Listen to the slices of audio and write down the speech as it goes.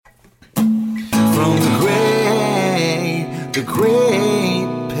from the great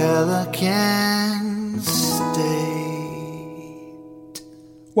Pelican State.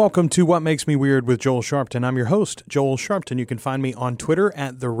 Welcome to What Makes Me Weird with Joel Sharpton. I'm your host, Joel Sharpton. You can find me on Twitter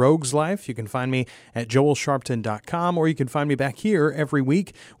at The Rogues Life. You can find me at joelsharpton.com, or you can find me back here every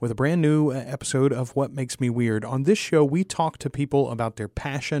week with a brand new episode of What Makes Me Weird. On this show, we talk to people about their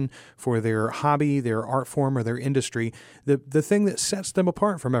passion for their hobby, their art form, or their industry, the thing that sets them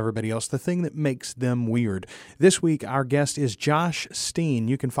apart from everybody else, the thing that makes them weird. This week, our guest is Josh Steen.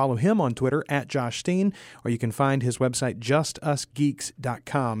 You can follow him on Twitter at Josh Steen, or you can find his website,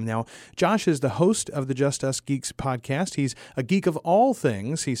 justusgeeks.com. Now, Josh is the host of the Just Us Geeks podcast. He's a geek of all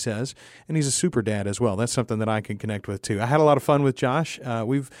things, he says, and he's a super dad as well. That's something that I can connect with, too. I had a lot of fun with Josh.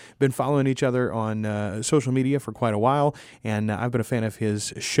 We've been following each other on social media for quite a while, and I've been a fan of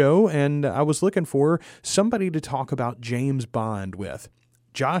his show, and I was looking for somebody to talk about James Bond with.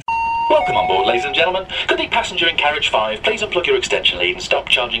 Josh? Welcome on board, ladies and gentlemen. Could the passenger in carriage 5 please unplug your extension lead and stop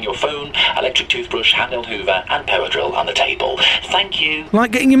charging your phone, electric toothbrush, handheld hoover and power drill on the table? Thank you.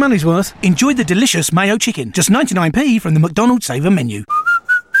 Like getting your money's worth? Enjoy the delicious mayo chicken, just 99p from the McDonald's Saver menu.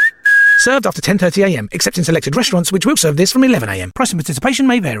 Served after 10:30am, except in selected restaurants, which will serve this from 11am. Price and participation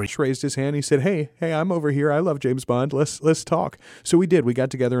may vary. He raised his hand. He said, hey, I'm over here. I love James Bond. Let's talk. So we did. We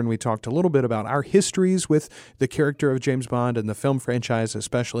got together and we talked a little bit about our histories with the character of James Bond and the film franchise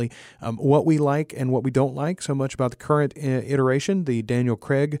especially, what we like and what we don't like so much about the current iteration, the Daniel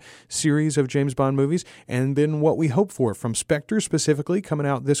Craig series of James Bond movies, and then what we hope for from Spectre specifically coming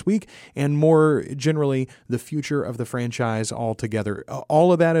out this week, and more generally, the future of the franchise altogether.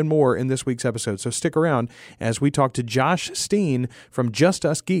 All of that and more in this week's episode. So stick around as we talk to Josh Steen from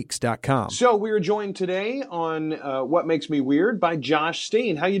justusgeeks.com. So we are joined today on What Makes Me Weird by Josh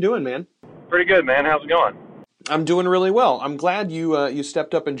Steen. How you doing, man? Pretty good, man. How's it going? I'm doing really well. I'm glad you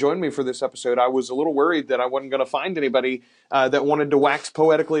stepped up and joined me for this episode. I was a little worried that I wasn't going to find anybody that wanted to wax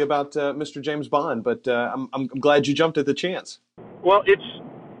poetically about Mr. James Bond, but I'm glad you jumped at the chance. Well,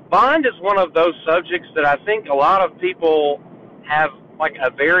 Bond is one of those subjects that I think a lot of people have like a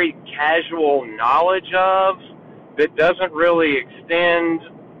very casual knowledge of that doesn't really extend,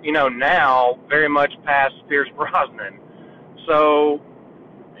 now very much past Pierce Brosnan. So,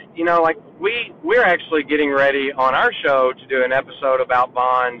 like we're actually getting ready on our show to do an episode about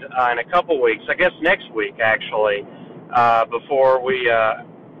Bond in a couple weeks. I guess next week, actually, before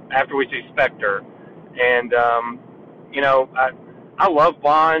after we see Spectre. And, I love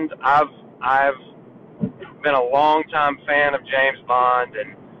Bond. I've been a long-time fan of James Bond,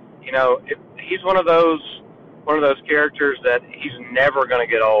 and he's one of those characters that he's never going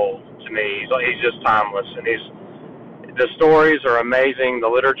to get old to me. He's just timeless, and the stories are amazing. The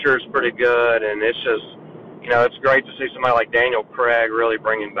literature is pretty good, and it's just it's great to see somebody like Daniel Craig really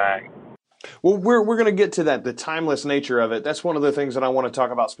bringing back. Well, we're going to get to that, the timeless nature of it. That's one of the things that I want to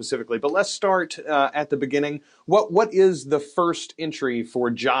talk about specifically. But let's start at the beginning. What is the first entry for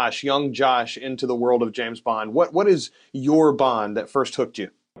Josh, young Josh, into the world of James Bond? What is your Bond that first hooked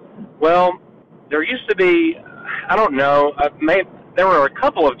you? Well, there used to be, I don't know, there were a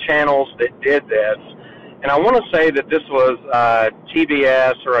couple of channels that did this. And I want to say that this was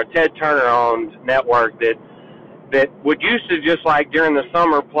TBS or a Ted Turner-owned network that would used to just like during the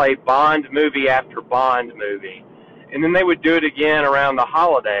summer play Bond movie after Bond movie. And then they would do it again around the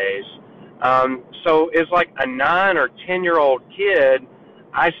holidays. So as like a 9 or 10-year-old kid,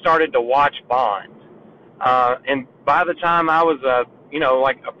 I started to watch Bond. And by the time I was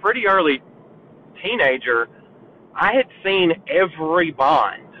like a pretty early teenager, I had seen every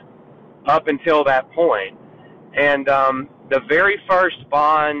Bond up until that point. And the very first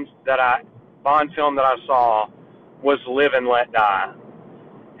Bond film that I saw was Live and Let Die.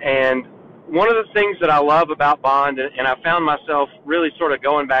 And one of the things that I love about Bond, and I found myself really sort of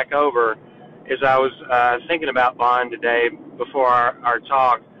going back over as I was thinking about Bond today before our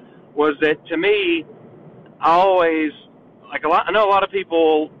talk, was that to me, I always, I know a lot of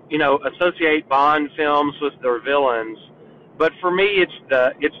people, associate Bond films with their villains, but for me, it's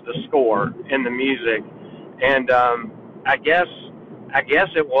the score and the music. And I guess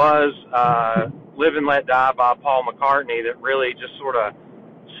it was Live and Let Die by Paul McCartney that really just sort of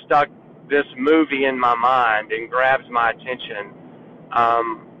stuck this movie in my mind and grabbed my attention.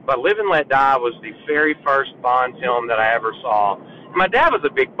 But Live and Let Die was the very first Bond film that I ever saw. And my dad was a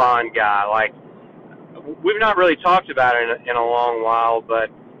big Bond guy. Like, we've not really talked about it in a long while,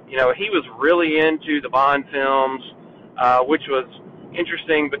 but, he was really into the Bond films, which was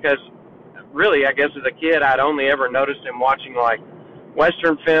interesting because really, I guess as a kid, I'd only ever noticed him watching, like,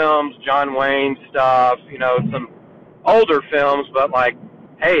 Western films, John Wayne stuff, some older films, but, like,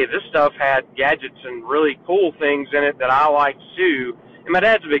 hey, this stuff had gadgets and really cool things in it that I liked too. And my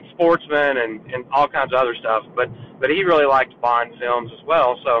dad's a big sportsman and all kinds of other stuff, but he really liked Bond films as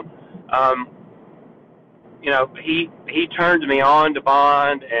well. So, he turned me on to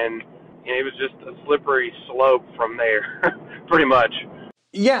Bond, and it was just a slippery slope from there, pretty much.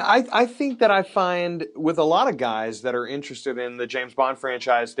 Yeah, I think that I find with a lot of guys that are interested in the James Bond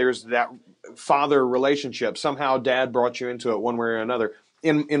franchise, there's that father relationship. Somehow dad brought you into it one way or another.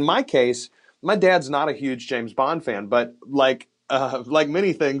 In my case, my dad's not a huge James Bond fan, but like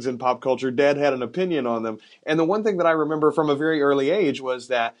many things in pop culture, dad had an opinion on them. And the one thing that I remember from a very early age was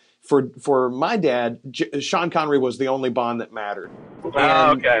that for my dad, Sean Connery was the only Bond that mattered.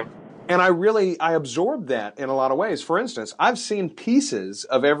 Okay. And I absorbed that in a lot of ways. For instance, I've seen pieces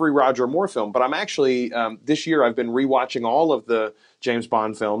of every Roger Moore film, but I'm actually, this year I've been rewatching all of the James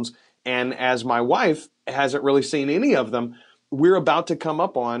Bond films. And as my wife hasn't really seen any of them, we're about to come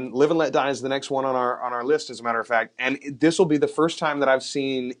up on Live and Let Die is the next one on our list, as a matter of fact. And this will be the first time that I've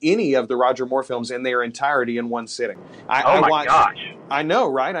seen any of the Roger Moore films in their entirety in one sitting. Gosh. I know,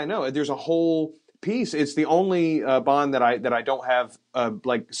 right? I know. There's a whole piece. It's the only Bond that I don't have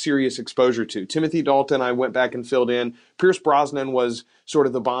serious exposure to. Timothy Dalton, I went back and filled in. Pierce Brosnan was sort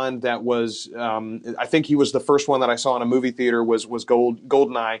of the Bond that was. I think he was the first one that I saw in a movie theater. Was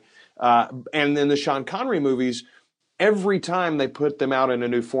Goldeneye, and then the Sean Connery movies. Every time they put them out in a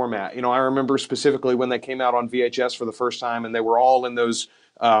new format, I remember specifically when they came out on VHS for the first time, and they were all in those.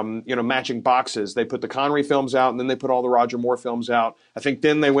 Matching boxes. They put the Connery films out, and then they put all the Roger Moore films out. I think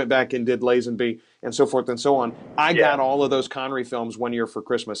then they went back and did Lazenby and so forth and so on. I got all of those Connery films one year for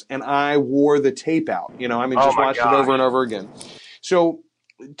Christmas, and I wore the tape out. Just watched it over and over again. So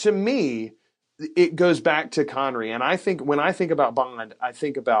to me, it goes back to Connery. And I think when I think about Bond, I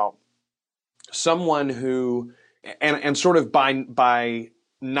think about someone who, and sort of by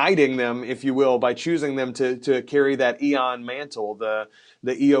knighting them, if you will, by choosing them to carry that Eon mantle, the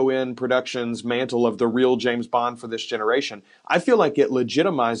EON Productions mantle of the real James Bond for this generation. I feel like it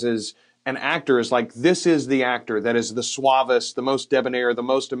legitimizes an actor as like, this is the actor that is the suavest, the most debonair, the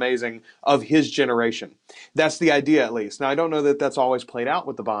most amazing of his generation. That's the idea, at least. Now, I don't know that that's always played out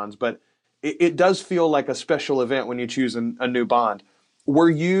with the Bonds, but it does feel like a special event when you choose a new Bond.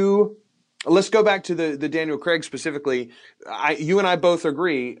 Let's go back to the Daniel Craig specifically. You and I both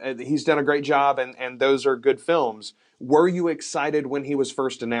agree he's done a great job, and those are good films. Were you excited when he was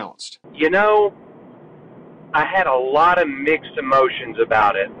first announced? I had a lot of mixed emotions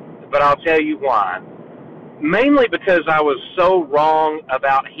about it, but I'll tell you why. Mainly because I was so wrong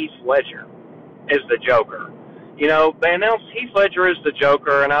about Heath Ledger as the Joker. They announced Heath Ledger as the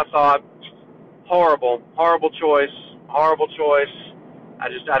Joker, and I thought, horrible choice.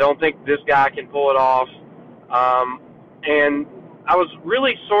 I don't think this guy can pull it off. And I was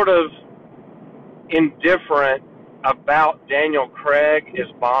really sort of indifferent about Daniel Craig as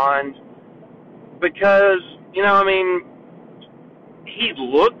Bond because, he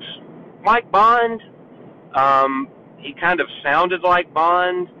looked like Bond. He kind of sounded like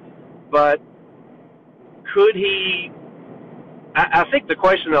Bond, but could he... I think the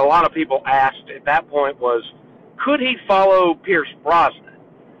question that a lot of people asked at that point was, could he follow Pierce Brosnan?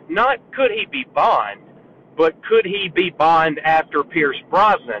 Not could he be Bond, but could he be Bond after Pierce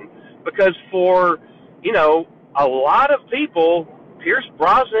Brosnan? Because for, a lot of people, Pierce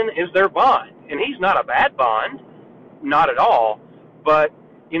Brosnan is their Bond. And he's not a bad Bond, not at all. But,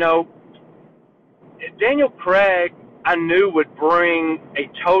 Daniel Craig, I knew would bring a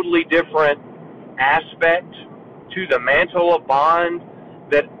totally different aspect to the mantle of Bond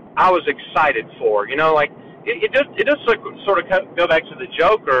that I was excited for. It does sort of go back to the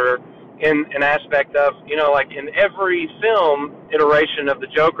Joker in an aspect of, in every film iteration of the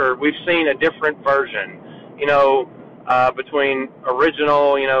Joker, we've seen a different version, between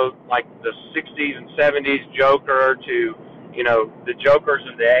original, like the 60s and 70s Joker to, the Jokers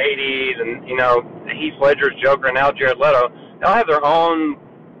of the 80s and, Heath Ledger's Joker and now Jared Leto. They'll have their own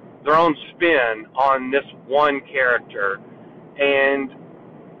spin on this one character. And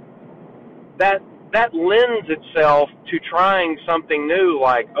that lends itself to trying something new,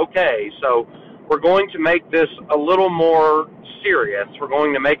 like, okay, so we're going to make this a little more serious. We're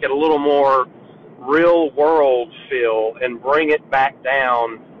going to make it a little more real-world feel and bring it back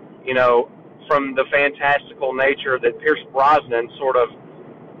down, from the fantastical nature that Pierce Brosnan sort of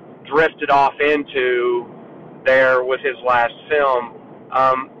drifted off into there with his last film.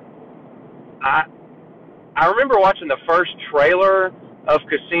 I remember watching the first trailer of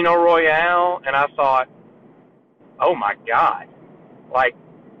Casino Royale, and I thought, oh my God. Like,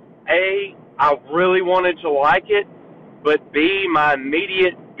 I really wanted to like it, but B, my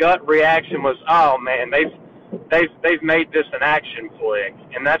immediate gut reaction was, oh man, they've made this an action flick,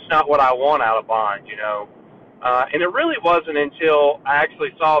 and that's not what I want out of Bond, you know. And it really wasn't until I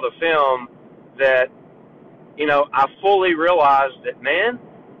actually saw the film that, you know, I fully realized that, man,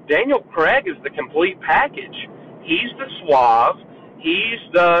 Daniel Craig is the complete package. He's the suave. He's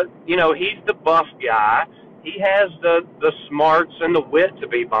the, you know, he's the buff guy. He has the smarts and the wit to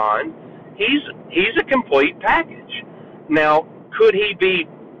be Bond. He's a complete package. Now, could he be,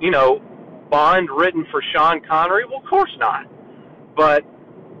 you know, Bond written for Sean Connery? Well, of course not. But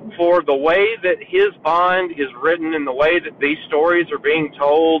for the way that his Bond is written and the way that these stories are being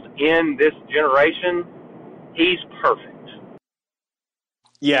told in this generation, he's perfect.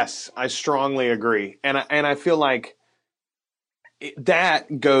 Yes, I strongly agree. And I feel like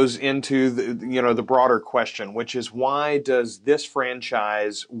that goes into the broader question, which is, why does this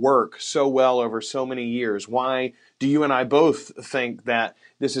franchise work so well over so many years? Why do you and I both think that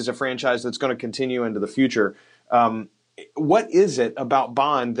this is a franchise that's going to continue into the future? What is it about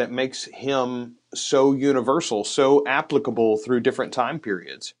Bond that makes him so universal, so applicable through different time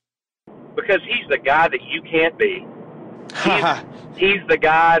periods? Because he's the guy that you can't be. He's the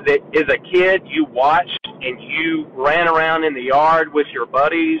guy that is a kid you watched and you ran around in the yard with your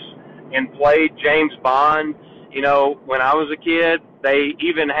buddies and played James Bond. You know, when I was a kid, they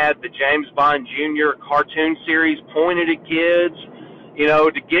even had the James Bond Jr. cartoon series pointed at kids, you know,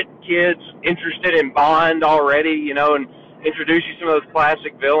 to get kids interested in Bond already, you know, and introduce you to some of those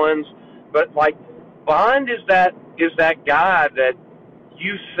classic villains. But, like, Bond is that guy that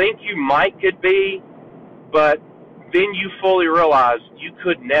you think you could be, but then you fully realize you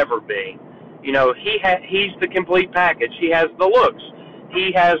could never be. You know, he's the complete package. He has the looks.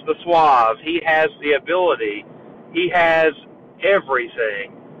 He has the suave. He has the ability. He has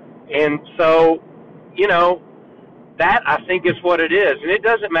everything. And so, you know, that I think is what it is. And it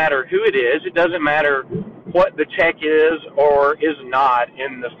doesn't matter who it is. It doesn't matter what the check is or is not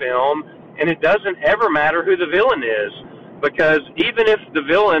in the film. And it doesn't ever matter who the villain is. Because even if the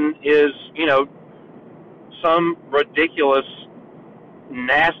villain is, you know, some ridiculous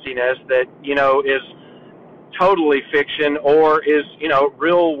nastiness that, you know, is totally fiction, or is, you know,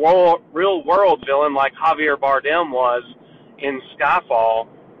 real world villain like Javier Bardem was in Skyfall,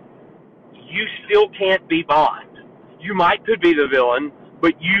 you still can't be Bond. You could be the villain,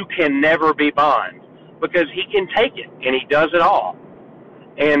 but you can never be Bond, because he can take it, and he does it all.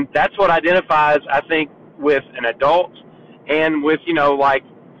 And that's what identifies, I think, with an adult and with, you know, like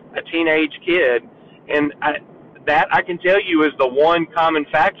a teenage kid. And that I can tell you is the one common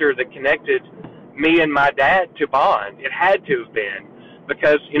factor that connected me and my dad to Bond. It had to have been,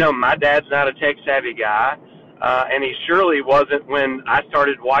 because, you know, my dad's not a tech-savvy guy, and he surely wasn't when I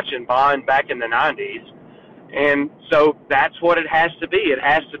started watching Bond back in the 90s. And so that's what it has to be. It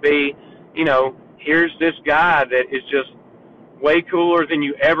has to be, you know, here's this guy that is just way cooler than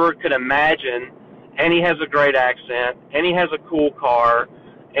you ever could imagine, and he has a great accent, and he has a cool car,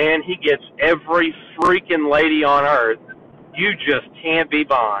 and he gets every freaking lady on earth. You just can't be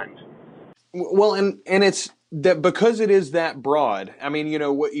Bond. Well, and it's that because it is that broad. I mean, you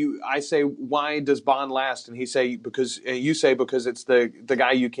know, I say, why does Bond last? And you say because it's the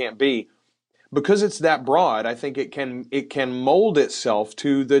guy you can't be. Because it's that broad, I think it can mold itself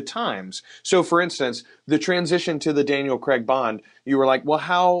to the times. So, for instance, the transition to the Daniel Craig Bond, you were like, well,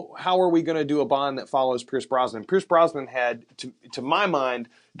 how are we going to do a Bond that follows Pierce Brosnan? Pierce Brosnan had, to my mind,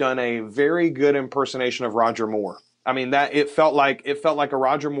 done a very good impersonation of Roger Moore. I mean, that it felt like a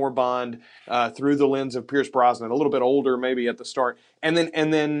Roger Moore Bond through the lens of Pierce Brosnan, a little bit older maybe at the start, and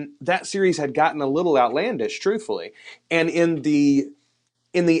then that series had gotten a little outlandish, truthfully, and in the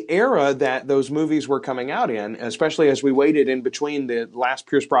era that those movies were coming out in, especially as we waited in between the last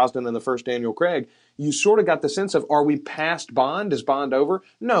Pierce Brosnan and the first Daniel Craig, you sort of got the sense of, are we past Bond? Is Bond over?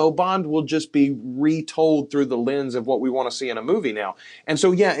 No, Bond will just be retold through the lens of what we want to see in a movie now. And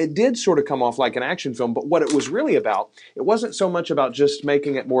so, yeah, it did sort of come off like an action film, but what it was really about, it wasn't so much about just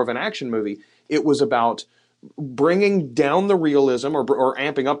making it more of an action movie. It was about bringing down the realism, or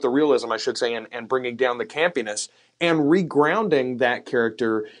amping up the realism, I should say, and bringing down the campiness, and regrounding that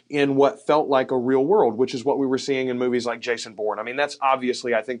character in what felt like a real world, which is what we were seeing in movies like Jason Bourne. I mean, that's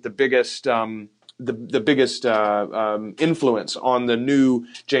obviously, I think, the biggest influence on the new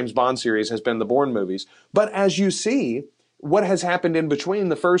James Bond series has been the Bourne movies. But as you see, what has happened in between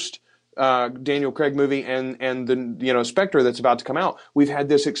the first Daniel Craig movie and the Spectre that's about to come out, we've had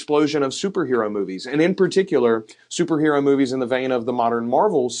this explosion of superhero movies, and in particular superhero movies in the vein of the modern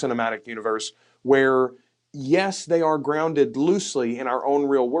Marvel Cinematic Universe, where yes, they are grounded loosely in our own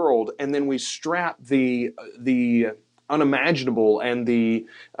real world, and then we strap the unimaginable and the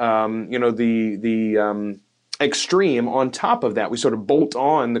extreme on top of that. We sort of bolt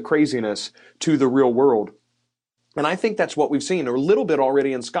on the craziness to the real world. And I think that's what we've seen a little bit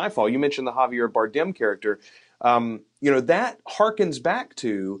already in Skyfall. You mentioned the Javier Bardem character. That harkens back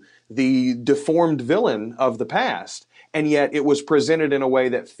to the deformed villain of the past, and yet it was presented in a way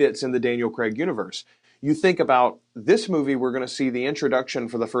that fits in the Daniel Craig universe. You think about this movie, we're going to see the introduction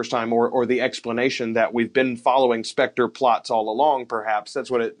for the first time, or the explanation that we've been following Spectre plots all along, perhaps.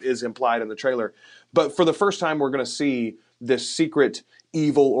 That's what it is implied in the trailer. But for the first time, we're going to see this secret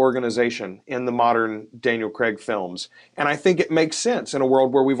evil organization in the modern Daniel Craig films. And I think it makes sense in a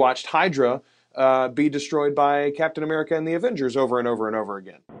world where we've watched Hydra be destroyed by Captain America and the Avengers over and over and over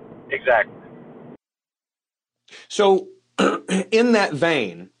again. Exactly. So in that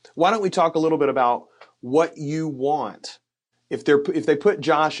vein, why don't we talk a little bit about what you want if they put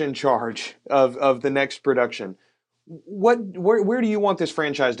Josh in charge of the next production? Where do you want this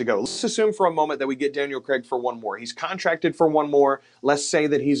franchise to go? Let's assume for a moment that we get Daniel Craig for one more. He's contracted for one more. Let's say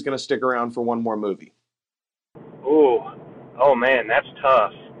that he's going to stick around for one more movie. Oh man, that's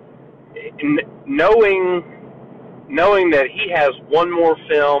tough. Knowing that he has one more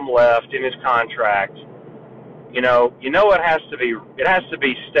film left in his contract, it has to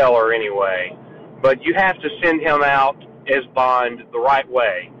be stellar anyway. But you have to send him out as Bond the right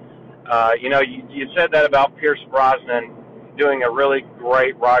way. You said that about Pierce Brosnan doing a really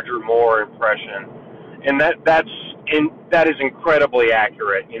great Roger Moore impression, and that is incredibly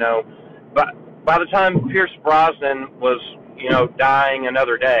accurate. But by the time Pierce Brosnan was dying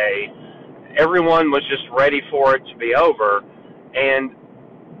another day, everyone was just ready for it to be over, and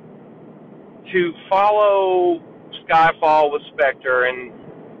to follow Skyfall with Spectre, and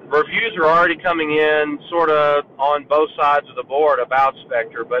reviews are already coming in sort of on both sides of the board about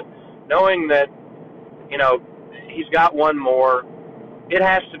Spectre, but knowing that, he's got one more, it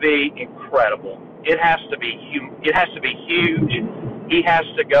has to be incredible. It has to be huge. He has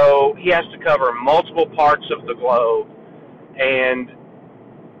to cover multiple parts of the globe, and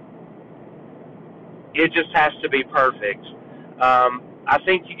it just has to be perfect. I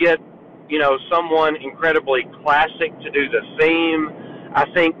think you get, someone incredibly classic to do the theme. I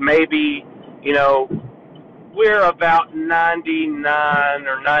think maybe, we're about 99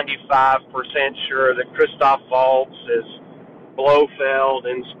 or 95% sure that Christoph Waltz is Blofeld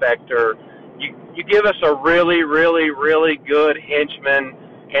in Spectre. You give us a really, really, really good henchman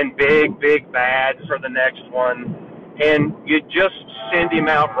and big bad for the next one, and you just send him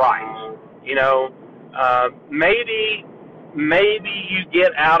out right. Maybe you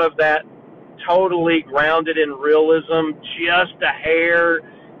get out of that totally grounded in realism just a hair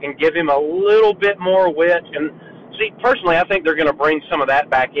and give him a little bit more wit. And see, personally, I think they're going to bring some of that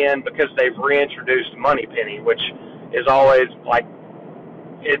back in because they've reintroduced Moneypenny, which is always like,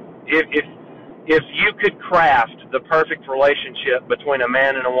 if you could craft the perfect relationship between a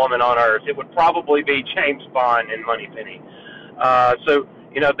man and a woman on Earth, it would probably be James Bond and Moneypenny. So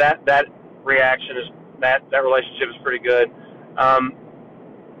that reaction is that relationship is pretty good.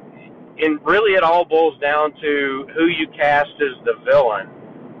 And really, it all boils down to who you cast as the villain.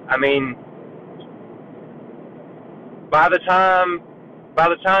 I mean, by the time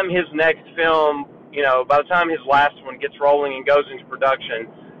his next film, by the time his last one gets rolling and goes into production,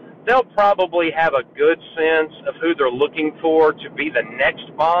 they'll probably have a good sense of who they're looking for to be the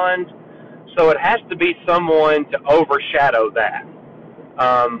next Bond. So it has to be someone to overshadow that.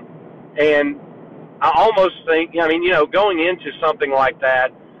 And I almost think, going into something like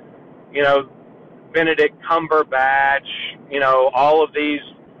that, Benedict Cumberbatch, all of these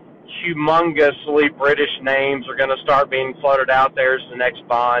humongously British names are going to start being floated out there as the next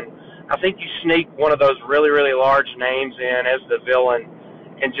Bond. I think you sneak one of those really, really large names in as the villain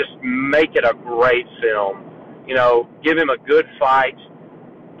and just make it a great film. Give him a good fight,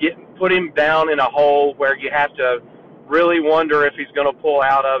 put him down in a hole where you have to really wonder if he's going to pull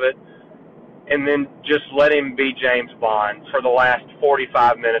out of it, and then just let him be James Bond for the last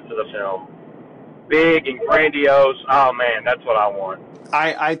 45 minutes of the film. Big and grandiose. Oh, man, that's what I want.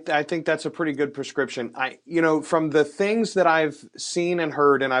 I think that's a pretty good prescription. From the things that I've seen and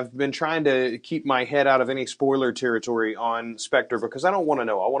heard, and I've been trying to keep my head out of any spoiler territory on Spectre because I don't want to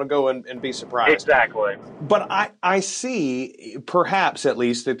know. I want to go and be surprised. Exactly. But I see, perhaps at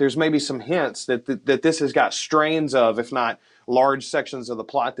least, that there's maybe some hints that this has got strains of, if not large sections of the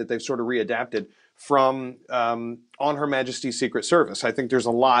plot that they've sort of readapted from On Her Majesty's Secret Service. I think there's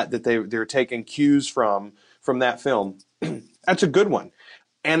a lot that they're taking cues from that film. That's a good one.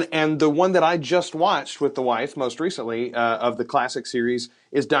 And the one that I just watched with the wife most recently of the classic series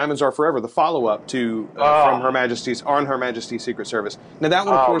is Diamonds Are Forever, the follow-up to from Her Majesty's Secret Service. Now that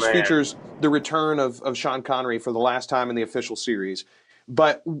one, of course, features the return of Sean Connery for the last time in the official series.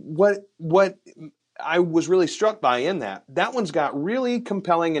 But what I was really struck by in that one's got really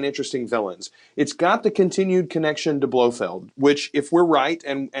compelling and interesting villains. It's got the continued connection to Blofeld, which, if we're right,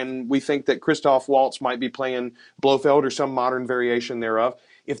 and we think that Christoph Waltz might be playing Blofeld or some modern variation thereof,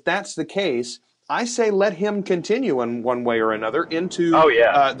 if that's the case, I say let him continue in one way or another into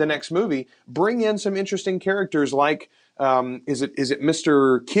the next movie. Bring in some interesting characters like is it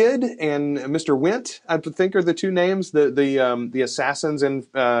Mr. Kidd and Mr. Wint? I think are the two names, the assassins in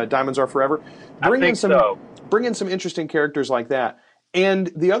Diamonds Are Forever. Bring in some interesting characters like that.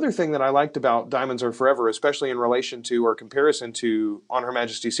 And the other thing that I liked about Diamonds Are Forever, especially in relation to or comparison to On Her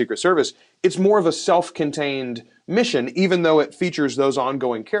Majesty's Secret Service, it's more of a self-contained mission, even though it features those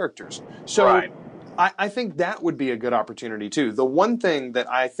ongoing characters. So I think that would be a good opportunity too. The one thing that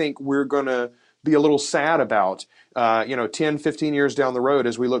I think we're going to be a little sad about, 10, 15 years down the road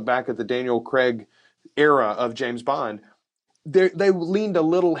as we look back at the Daniel Craig era of James Bond, they leaned a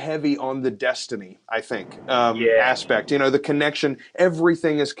little heavy on the destiny, I think, aspect. The connection,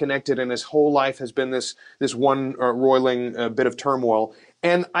 everything is connected, and his whole life has been this one roiling bit of turmoil.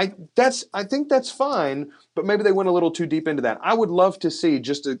 And I think that's fine, but maybe they went a little too deep into that. I would love to see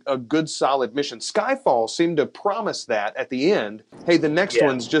just a good, solid mission. Skyfall seemed to promise that at the end. Hey, the next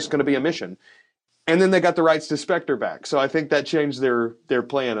one's just going to be a mission. And then they got the rights to Spectre back. So I think that changed their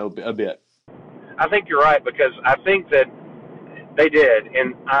plan a bit. I think you're right, because I think that they did.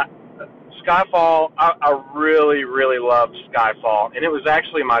 And Skyfall, I really, really loved Skyfall. And it was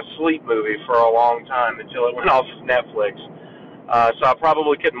actually my sleep movie for a long time until it went off Netflix. So I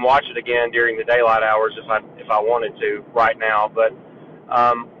probably couldn't watch it again during the daylight hours if I wanted to right now. But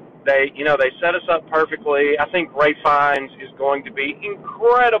they set us up perfectly. I think Ralph Fiennes is going to be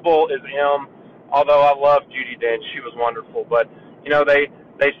incredible as M. Although I love Judi Dench, she was wonderful. But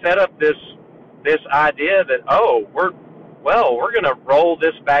they set up this idea that we're going to roll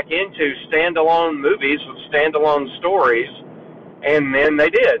this back into standalone movies with standalone stories, and then they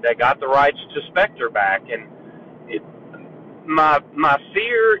did. They got the rights to Spectre back, and my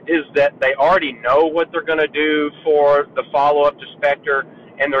fear is that they already know what they're going to do for the follow-up to Spectre,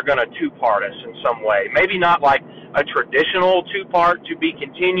 and they're going to two-part us in some way. Maybe not like a traditional two-part to be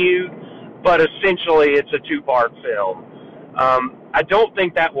continued, but essentially it's a two-part film. I don't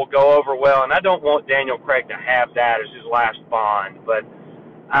think that will go over well, and I don't want Daniel Craig to have that as his last Bond. But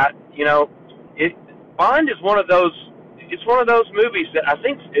Bond is one of those. It's one of those movies that I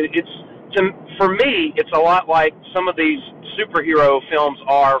think for me, it's a lot like some of these superhero films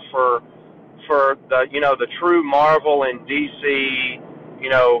are for the true Marvel and DC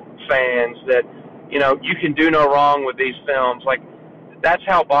fans, that you can do no wrong with these films. Like, that's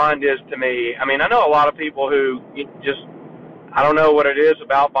how Bond is to me. I mean, I know a lot of people who just, I don't know what it is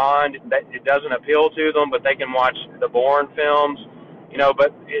about Bond that it doesn't appeal to them, but they can watch the Bourne films,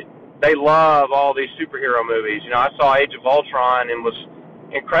 but they love all these superhero movies. I saw Age of Ultron and was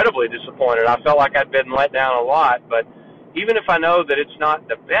incredibly disappointed. I felt like I'd been let down a lot, but even if I know that it's not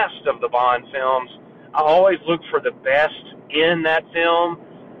the best of the Bond films, I always look for the best in that film.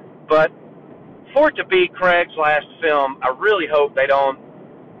 But for it to be Craig's last film, I really hope they don't.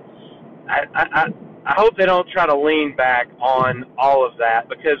 I hope they don't try to lean back on all of that,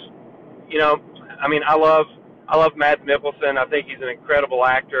 because, I love Mads Mikkelsen. I think he's an incredible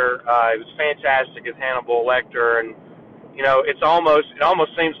actor. He was fantastic as Hannibal Lecter, and it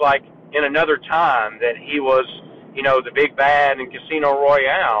almost seems like in another time that he was, the big bad in Casino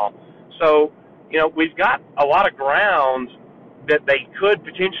Royale. So, we've got a lot of ground that they could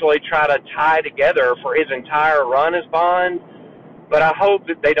potentially try to tie together for his entire run as Bond. But I hope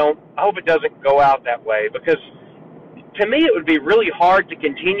that I hope it doesn't go out that way, because to me it would be really hard to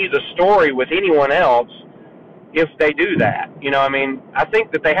continue the story with anyone else if they do that. I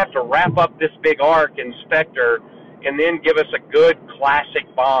think that they have to wrap up this big arc in Spectre and then give us a good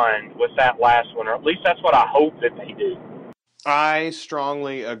classic Bond with that last one, or at least that's what I hope that they do. I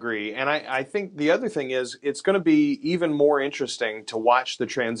strongly agree. And I think the other thing is it's going to be even more interesting to watch the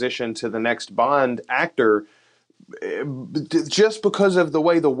transition to the next Bond actor, just because of the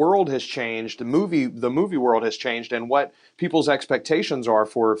way the world has changed, the movie world has changed, and what people's expectations are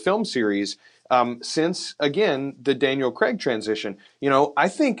for film series since, again, the Daniel Craig transition. I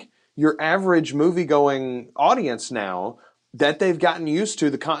think your average movie-going audience now, that they've gotten used to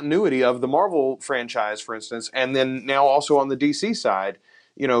the continuity of the Marvel franchise, for instance, and then now also on the DC side,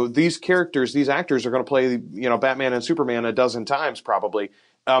 these characters, these actors are going to play, Batman and Superman a dozen times probably.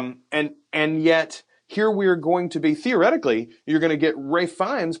 And yet here we're going to be, theoretically, you're going to get Ralph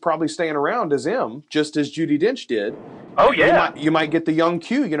Fiennes probably staying around as M, just as Judi Dench did. Oh, yeah. You might get the young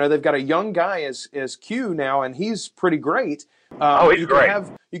Q. You know, they've got a young guy as Q now, and he's pretty great. He's great.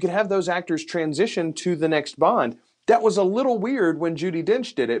 You could have those actors transition to the next Bond. That was a little weird when Judi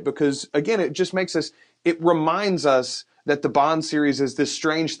Dench did it because, again, it just makes us, it reminds us that the Bond series is this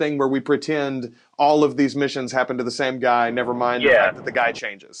strange thing where we pretend all of these missions happen to the same guy, never mind the fact that the guy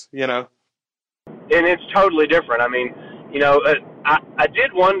changes, you know? And it's totally different. I mean, you know, I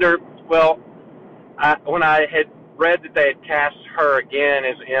did wonder, well, when I had read that they had cast her again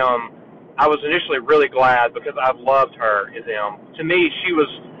as M, I was initially really glad because I've loved her as M. To me, she was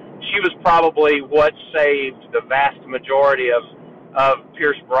probably what saved the vast majority of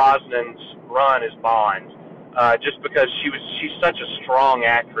Pierce Brosnan's run as Bond, just because she's such a strong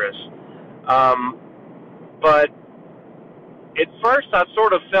actress. But at first, I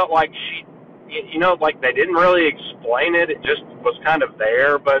sort of felt like she, you know, like they didn't really explain it. It just was kind of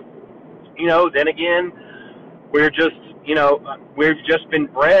there. But, you know, then again, we've just been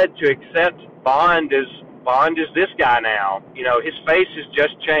bred to accept Bond is this guy now. You know, his face has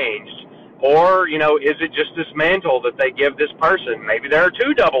just changed. Or, you know, is it just this mantle that they give this person? Maybe there are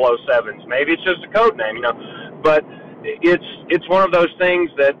two 007s. Maybe it's just a code name, you know. But it's one of those things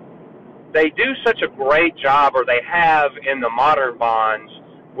that they do such a great job, or they have in the modern Bonds,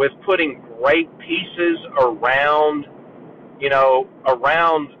 with putting great pieces around, you know,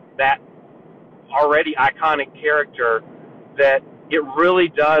 around that already iconic character, that it really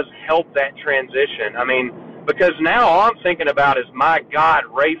does help that transition. I mean, because now all I'm thinking about is, my God,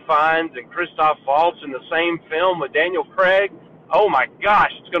 Ralph Fiennes and Christoph Waltz in the same film with Daniel Craig. Oh my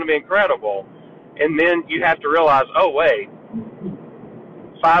gosh, it's going to be incredible. And then you have to realize, oh wait,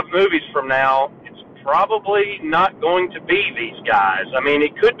 5 movies from now, it's probably not going to be these guys. I mean,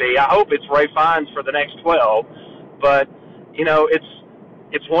 it could be. I hope it's Ralph Fiennes for the next 12. But, you know,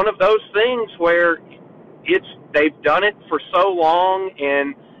 it's one of those things where they've done it for so long,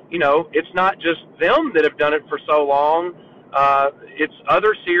 and, you know, it's not just them that have done it for so long. It's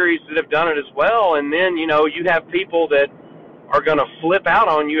other series that have done it as well. And then, you know, you have people that are going to flip out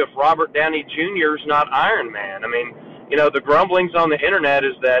on you if Robert Downey Jr. is not Iron Man. I mean, you know, the grumblings on the internet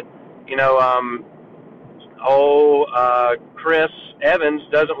is that, you know, Chris Evans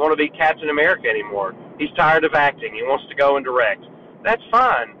doesn't want to be Captain America anymore. He's tired of acting. He wants to go and direct. That's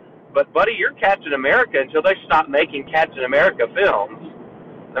fine. But, buddy, you're Captain America until they stop making Captain America films.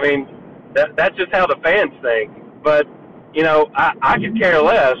 I mean, that's just how the fans think. But, you know, I could care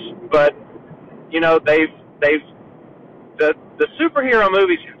less. But, you know, the superhero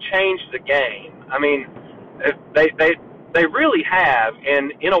movies have changed the game. I mean, they really have,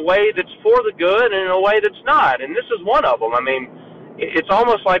 and in a way that's for the good and in a way that's not. And this is one of them. I mean, it's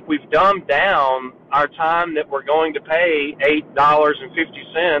almost like we've dumbed down our time that we're going to pay $8.50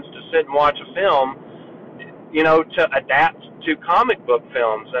 to sit and watch a film, you know, to adapt to comic book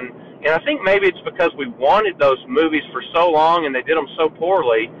films. And I think maybe it's because we wanted those movies for so long and they did them so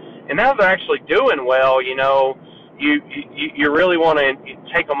poorly. And now they're actually doing well, you know, you really want to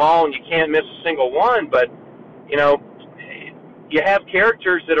take them all and you can't miss a single one. But, you know, you have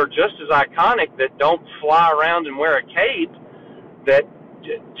characters that are just as iconic that don't fly around and wear a cape that,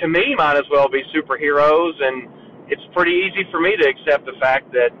 to me, might as well be superheroes. And it's pretty easy for me to accept the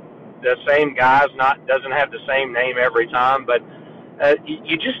fact that the same guy doesn't have the same name every time. But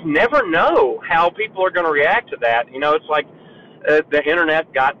you just never know how people are going to react to that. You know, it's like the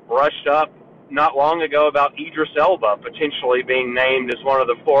internet got brushed up not long ago about Idris Elba potentially being named as one of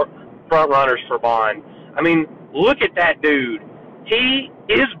the front runners for Bond. I mean, look at that dude. He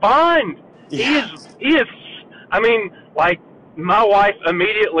is Bond. Yeah. He is. I mean, like, my wife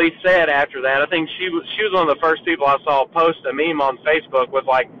immediately said after that, I think she was one of the first people I saw post a meme on Facebook with,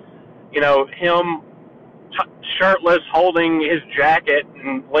 like, you know, him shirtless, holding his jacket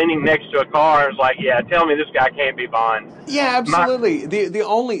and leaning next to a car. And was like, yeah, tell me this guy can't be Bond. Yeah, absolutely. The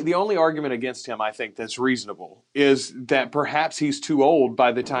only argument against him, I think, that's reasonable is that perhaps he's too old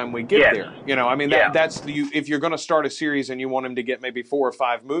by the time we get there. You know, I mean, that's if you're going to start a series and you want him to get maybe 4 or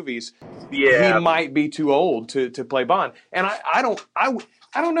 5 movies, he might be too old to play Bond. And I don't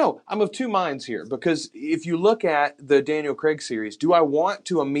know. I'm of two minds here, because if you look at the Daniel Craig series, do I want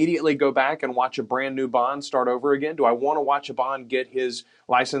to immediately go back and watch a brand new Bond start over again? Do I want to watch a Bond get his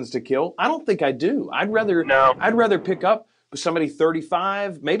license to kill? I don't think I do. I'd rather pick up somebody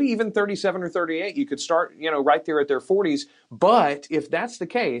 35, maybe even 37 or 38. You could start, you know, right there at their 40s. But if that's the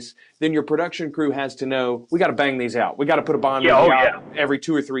case, then your production crew has to know, we got to bang these out. We got to put a Bond movie out every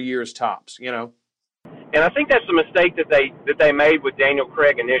 2 or 3 years tops, you know? And I think that's the mistake that they made with Daniel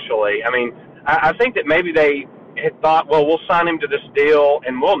Craig initially. I mean, I think that maybe they had thought, well, we'll sign him to this deal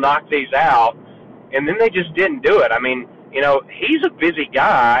and we'll knock these out, and then they just didn't do it. I mean, he's a busy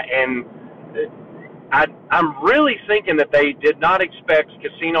guy, and I'm really thinking that they did not expect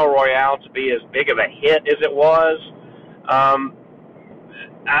Casino Royale to be as big of a hit as it was.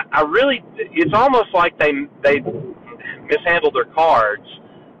 I really, it's almost like they mishandled their cards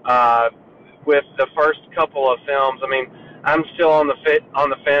with the first couple of films. I mean, I'm still on the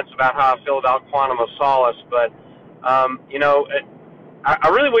fence about how I feel about Quantum of Solace, but I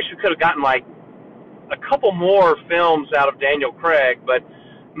really wish we could have gotten like a couple more films out of Daniel Craig. But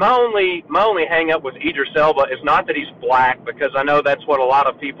my only hang up with Idris Elba is not that he's black, because I know that's what a lot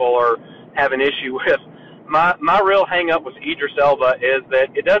of people have an issue with. My real hang up with Idris Elba is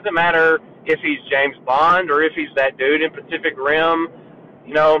that it doesn't matter if he's James Bond or if he's that dude in Pacific Rim.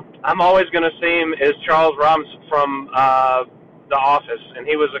 I'm always going to see him as Charles Robinson from The Office, and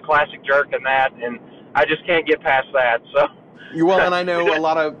he was a classic jerk in that, and I just can't get past that. So. Well, and I know a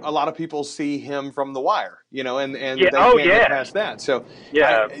lot of people see him from The Wire, and yeah, they can't get past that. So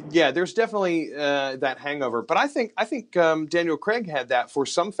yeah, there's definitely that hangover. But I think Daniel Craig had that for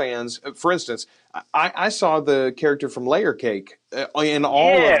some fans. For instance, I saw the character from Layer Cake in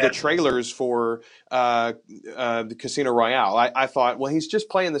all of the trailers for the Casino Royale. I thought, well, he's just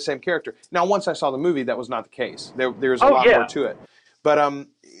playing the same character. Now, once I saw the movie, that was not the case. There's a lot more to it. But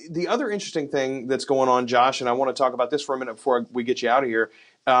the other interesting thing that's going on, Josh, and I want to talk about this for a minute before we get you out of here,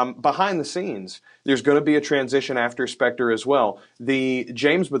 behind the scenes, there's going to be a transition after Spectre as well. The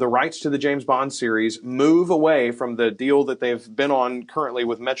rights to the James Bond series move away from the deal that they've been on currently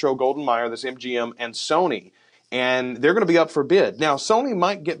with Metro-Goldwyn-Mayer, this MGM, and Sony, and they're going to be up for bid. Now, Sony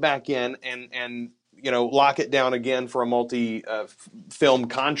might get back in and lock it down again for a multi-film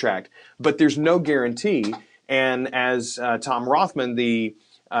contract, but there's no guarantee. And as Tom Rothman, the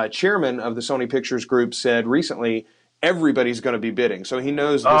chairman of the Sony Pictures Group, said recently, everybody's going to be bidding. So he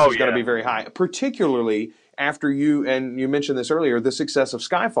knows this is going to be very high, particularly after you mentioned this earlier, the success of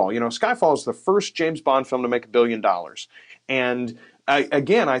Skyfall. Skyfall is the first James Bond film to make $1 billion. And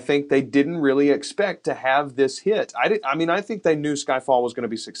again, I think they didn't really expect to have this hit. I think they knew Skyfall was going to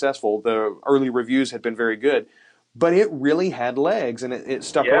be successful. The early reviews had been very good. But it really had legs, and it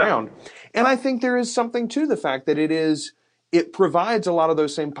stuck around. And I think there is something to the fact that it provides a lot of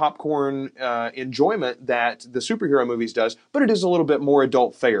those same popcorn enjoyment that the superhero movies does, but it is a little bit more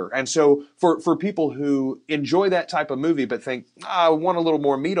adult fare. And so for people who enjoy that type of movie but think, I want a little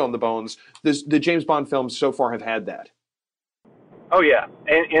more meat on the bones, the James Bond films so far have had that. Oh, yeah.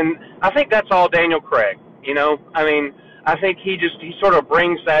 And I think that's all Daniel Craig, I mean, I think he sort of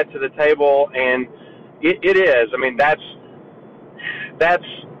brings that to the table, and it is. I mean, that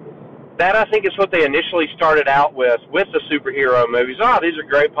I think is what they initially started out with the superhero movies. These are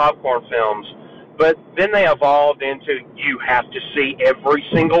great popcorn films. But then they evolved into, you have to see every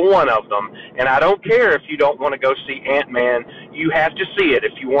single one of them. And I don't care if you don't want to go see Ant-Man. You have to see it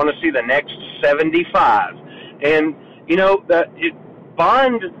if you want to see the next 75. And,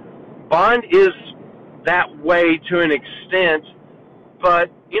 Bond is that way to an extent.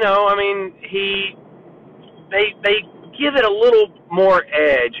 But, they give it a little more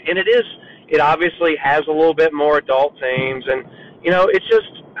edge, and it obviously has a little bit more adult themes, and it's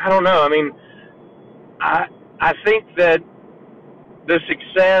just, I don't know. I mean, I think that the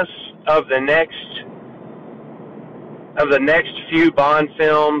success of the next few Bond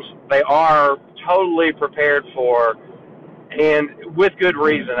films, they are totally prepared for, and with good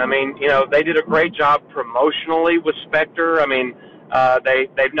reason. I mean, they did a great job promotionally with Spectre. I mean,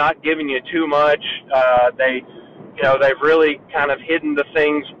 they've not given you too much. They've really kind of hidden the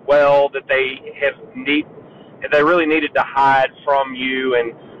things well that they really needed to hide from you,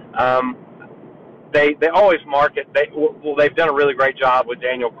 and they always market. They've done a really great job with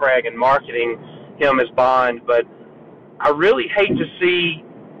Daniel Craig and marketing him as Bond, but I really hate to see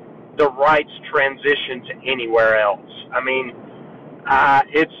the rights transition to anywhere else. I mean,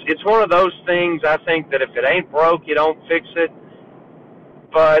 it's one of those things. I think that if it ain't broke, you don't fix it.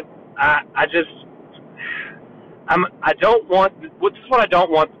 But I don't want. This is what I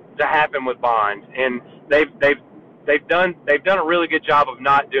don't want to happen with Bond, and they've done a really good job of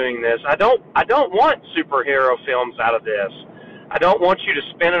not doing this. I don't want superhero films out of this. I don't want you to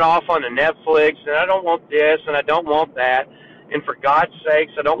spin it off on the Netflix, and I don't want this, and I don't want that. And for God's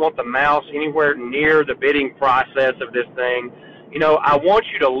sakes, I don't want the mouse anywhere near the bidding process of this thing. I want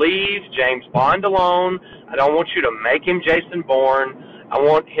you to leave James Bond alone. I don't want you to make him Jason Bourne. I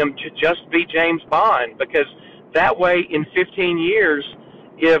want him to just be James Bond, because that way in 15 years,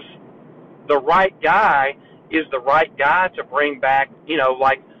 if the right guy is the right guy to bring back,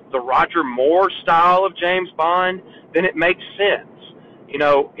 like the Roger Moore style of James Bond, then it makes sense.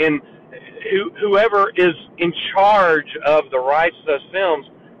 And whoever is in charge of the rights to those films,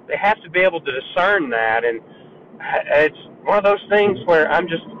 they have to be able to discern that. And it's one of those things where I'm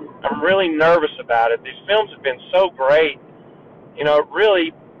really nervous about it. These films have been so great.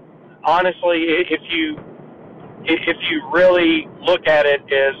 Really, honestly, if you really look at it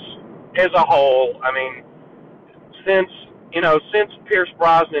as a whole, I mean, since Pierce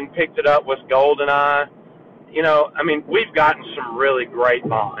Brosnan picked it up with GoldenEye, we've gotten some really great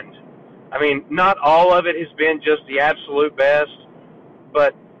Bond. I mean, not all of it has been just the absolute best,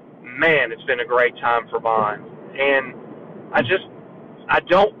 but man, it's been a great time for Bond. And I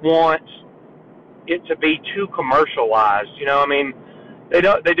don't want it to be too commercialized. They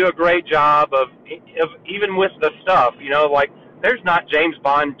do a great job of even with the stuff, like there's not James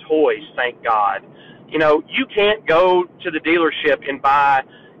Bond toys, thank God. You can't go to the dealership and buy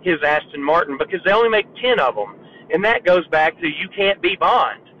his Aston Martin because they only make 10 of them. And that goes back to you can't be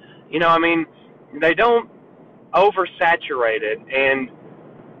Bond. They don't oversaturate it. And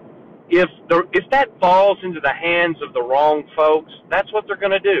if that falls into the hands of the wrong folks, that's what they're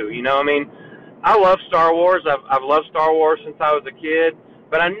going to do. I love Star Wars. I've loved Star Wars since I was a kid.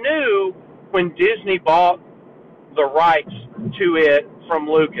 But I knew when Disney bought the rights to it from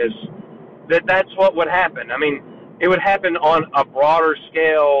Lucas that's what would happen. It would happen on a broader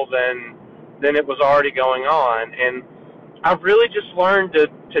scale than it was already going on. And I've really just learned to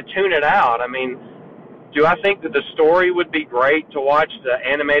tune it out. Do I think that the story would be great to watch the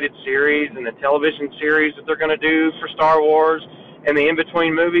animated series and the television series that they're going to do for Star Wars and the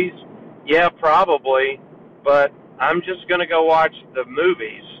in-between movies? Yeah, probably. But I'm just going to go watch the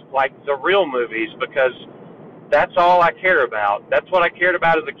movies, like the real movies, because that's all I care about. That's what I cared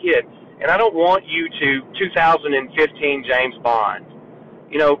about as a kid. And I don't want you to 2015 James Bond.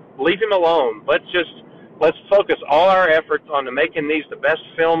 Leave him alone. Let's focus all our efforts on making these the best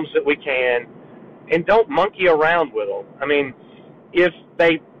films that we can, and don't monkey around with them. If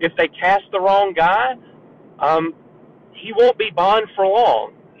they cast the wrong guy, he won't be Bond for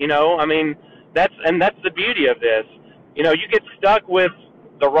long. That's the beauty of this. You get stuck with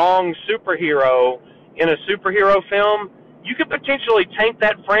the wrong superhero in a superhero film, you could potentially tank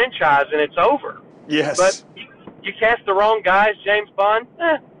that franchise and it's over. Yes. But you cast the wrong guys, James Bond,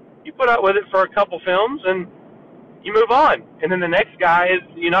 you put up with it for a couple films and you move on. And then the next guy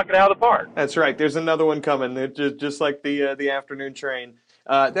you knock it out of the park. That's right. There's another one coming. Just like the afternoon train.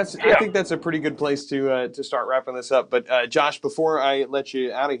 I think that's a pretty good place to start wrapping this up. But Josh, before I let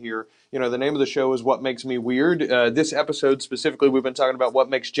you out of here, the name of the show is What Makes Me Weird. This episode specifically, we've been talking about what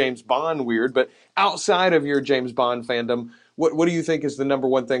makes James Bond weird. But outside of your James Bond fandom, what do you think is the number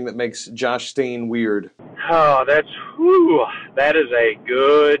one thing that makes Josh Steen weird? Oh, that is a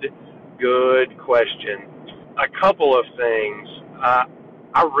good question. A couple of things. I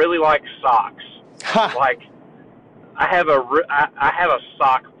really like socks. Like, I have a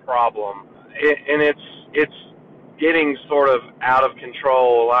sock problem, and it's getting sort of out of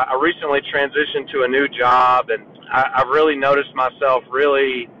control. I recently transitioned to a new job, and I've really noticed myself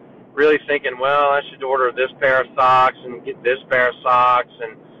really thinking, well, I should order this pair of socks and get this pair of socks.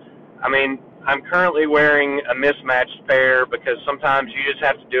 And I'm currently wearing a mismatched pair because sometimes you just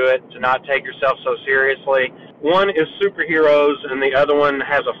have to do it to not take yourself so seriously. One is superheroes, and the other one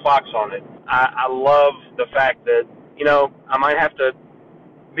has a fox on it. I love the fact that, I might have to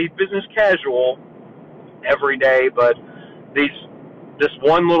be business casual every day, but this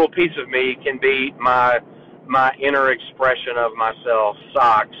one little piece of me can be my inner expression of myself.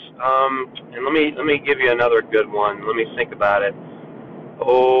 Socks. And let me give you another good one. Let me think about it.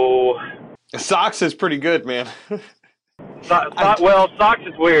 Oh, socks is pretty good, man. Well, socks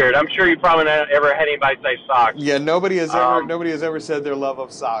is weird. I'm sure you probably never had anybody say socks. Yeah, nobody has ever said their love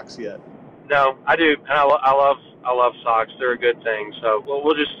of socks yet. No, I do, and I love socks. They're a good thing. So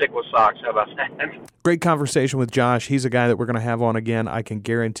we'll just stick with socks. How about that? Great conversation with Josh. He's a guy that we're going to have on again. I can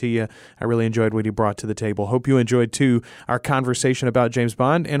guarantee you. I really enjoyed what he brought to the table. Hope you enjoyed, too, our conversation about James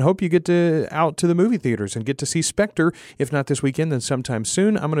Bond, and hope you get out to the movie theaters and get to see Spectre. If not this weekend, then sometime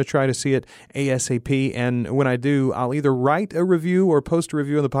soon. I'm going to try to see it ASAP, and when I do, I'll either write a review or post a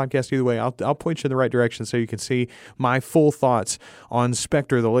review on the podcast. Either way, I'll point you in the right direction so you can see my full thoughts on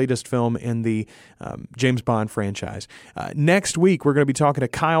Spectre, the latest film in the James Bond franchise. Next week, we're going to be talking to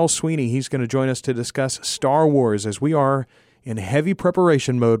Kyle Sweeney. He's going to join us to discuss Star Wars, as we are in heavy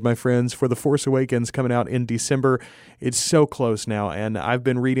preparation mode, my friends, for The Force Awakens coming out in December. It's so close now, and I've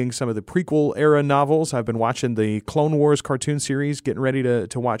been reading some of the prequel-era novels. I've been watching the Clone Wars cartoon series, getting ready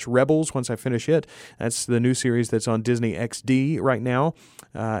to watch Rebels once I finish it. That's the new series that's on Disney XD right now,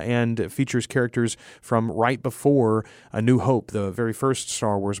 and it features characters from right before A New Hope, the very first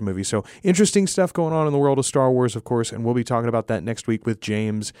Star Wars movie. So interesting stuff going on in the world of Star Wars, of course, and we'll be talking about that next week with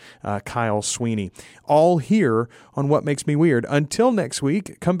James Kyle Sweeney. All here on What Makes Me Weird. Until next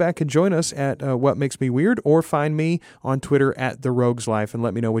week, come back and join us at What Makes Me Weird, or find me on Twitter at The Rogues Life and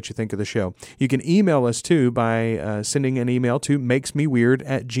let me know what you think of the show. You can email us too by sending an email to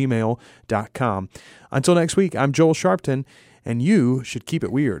makesmeweird@gmail.com. Until next week, I'm Joel Sharpton, and you should keep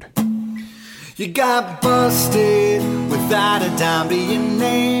it weird. You got busted without a dime to your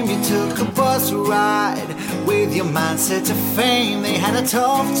name. You took a bus ride with your mindset to fame. They had a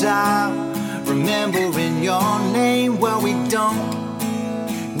tough time remembering your name. Well, we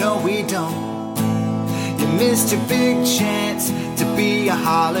don't. No, we don't. You missed your big chance to be a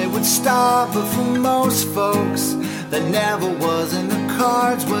Hollywood star, but for most folks, that never was in the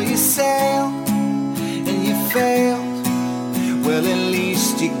cards. Well, you sailed and you failed. Well, at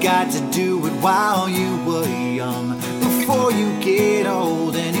least you got to do it while you were young, before you get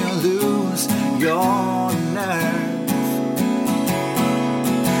old and you lose your nerve.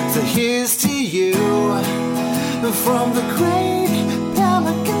 So here's to you from the great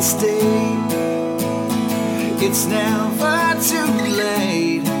Pelican State. It's never too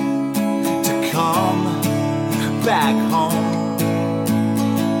late to come back home.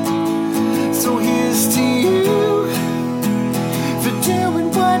 So here's to you for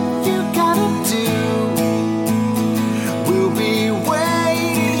doing what you gotta do. We'll be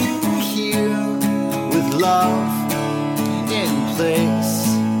waiting here with love in place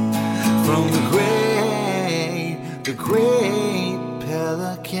from the great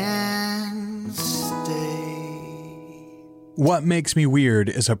Pelican State. What Makes Me Weird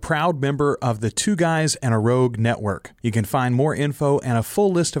is a proud member of the Two Guys and a Rogue network. You can find more info and a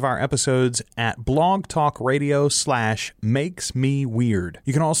full list of our episodes at blogtalkradio.com/makesmeweird.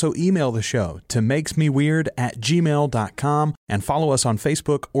 You can also email the show to makesmeweird@gmail.com and follow us on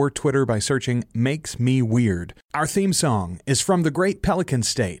Facebook or Twitter by searching Makes Me Weird. Our theme song is from The Great Pelican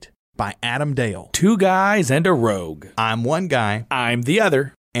State by Adam Dale. Two Guys and a Rogue. I'm one guy, I'm the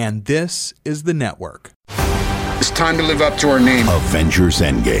other. and this is the network. It's time to live up to our name. Avengers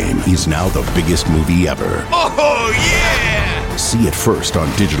Endgame is now the biggest movie ever. Oh, yeah! See it first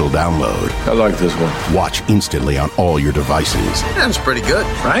on digital download. I like this one. Watch instantly on all your devices. That's pretty good,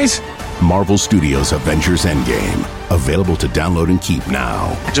 right? Marvel Studios' Avengers Endgame. Available to download and keep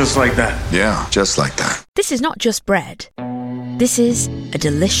now. Just like that. Yeah, just like that. This is not just bread. This is a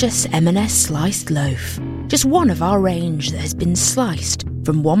delicious M&S sliced loaf. Just one of our range that has been sliced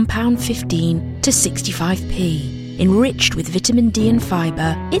from £1.15 to 65p. Enriched with vitamin D and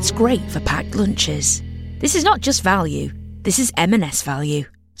fibre, it's great for packed lunches. This is not just value. This is M&S value.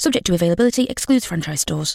 Subject to availability, excludes franchise stores.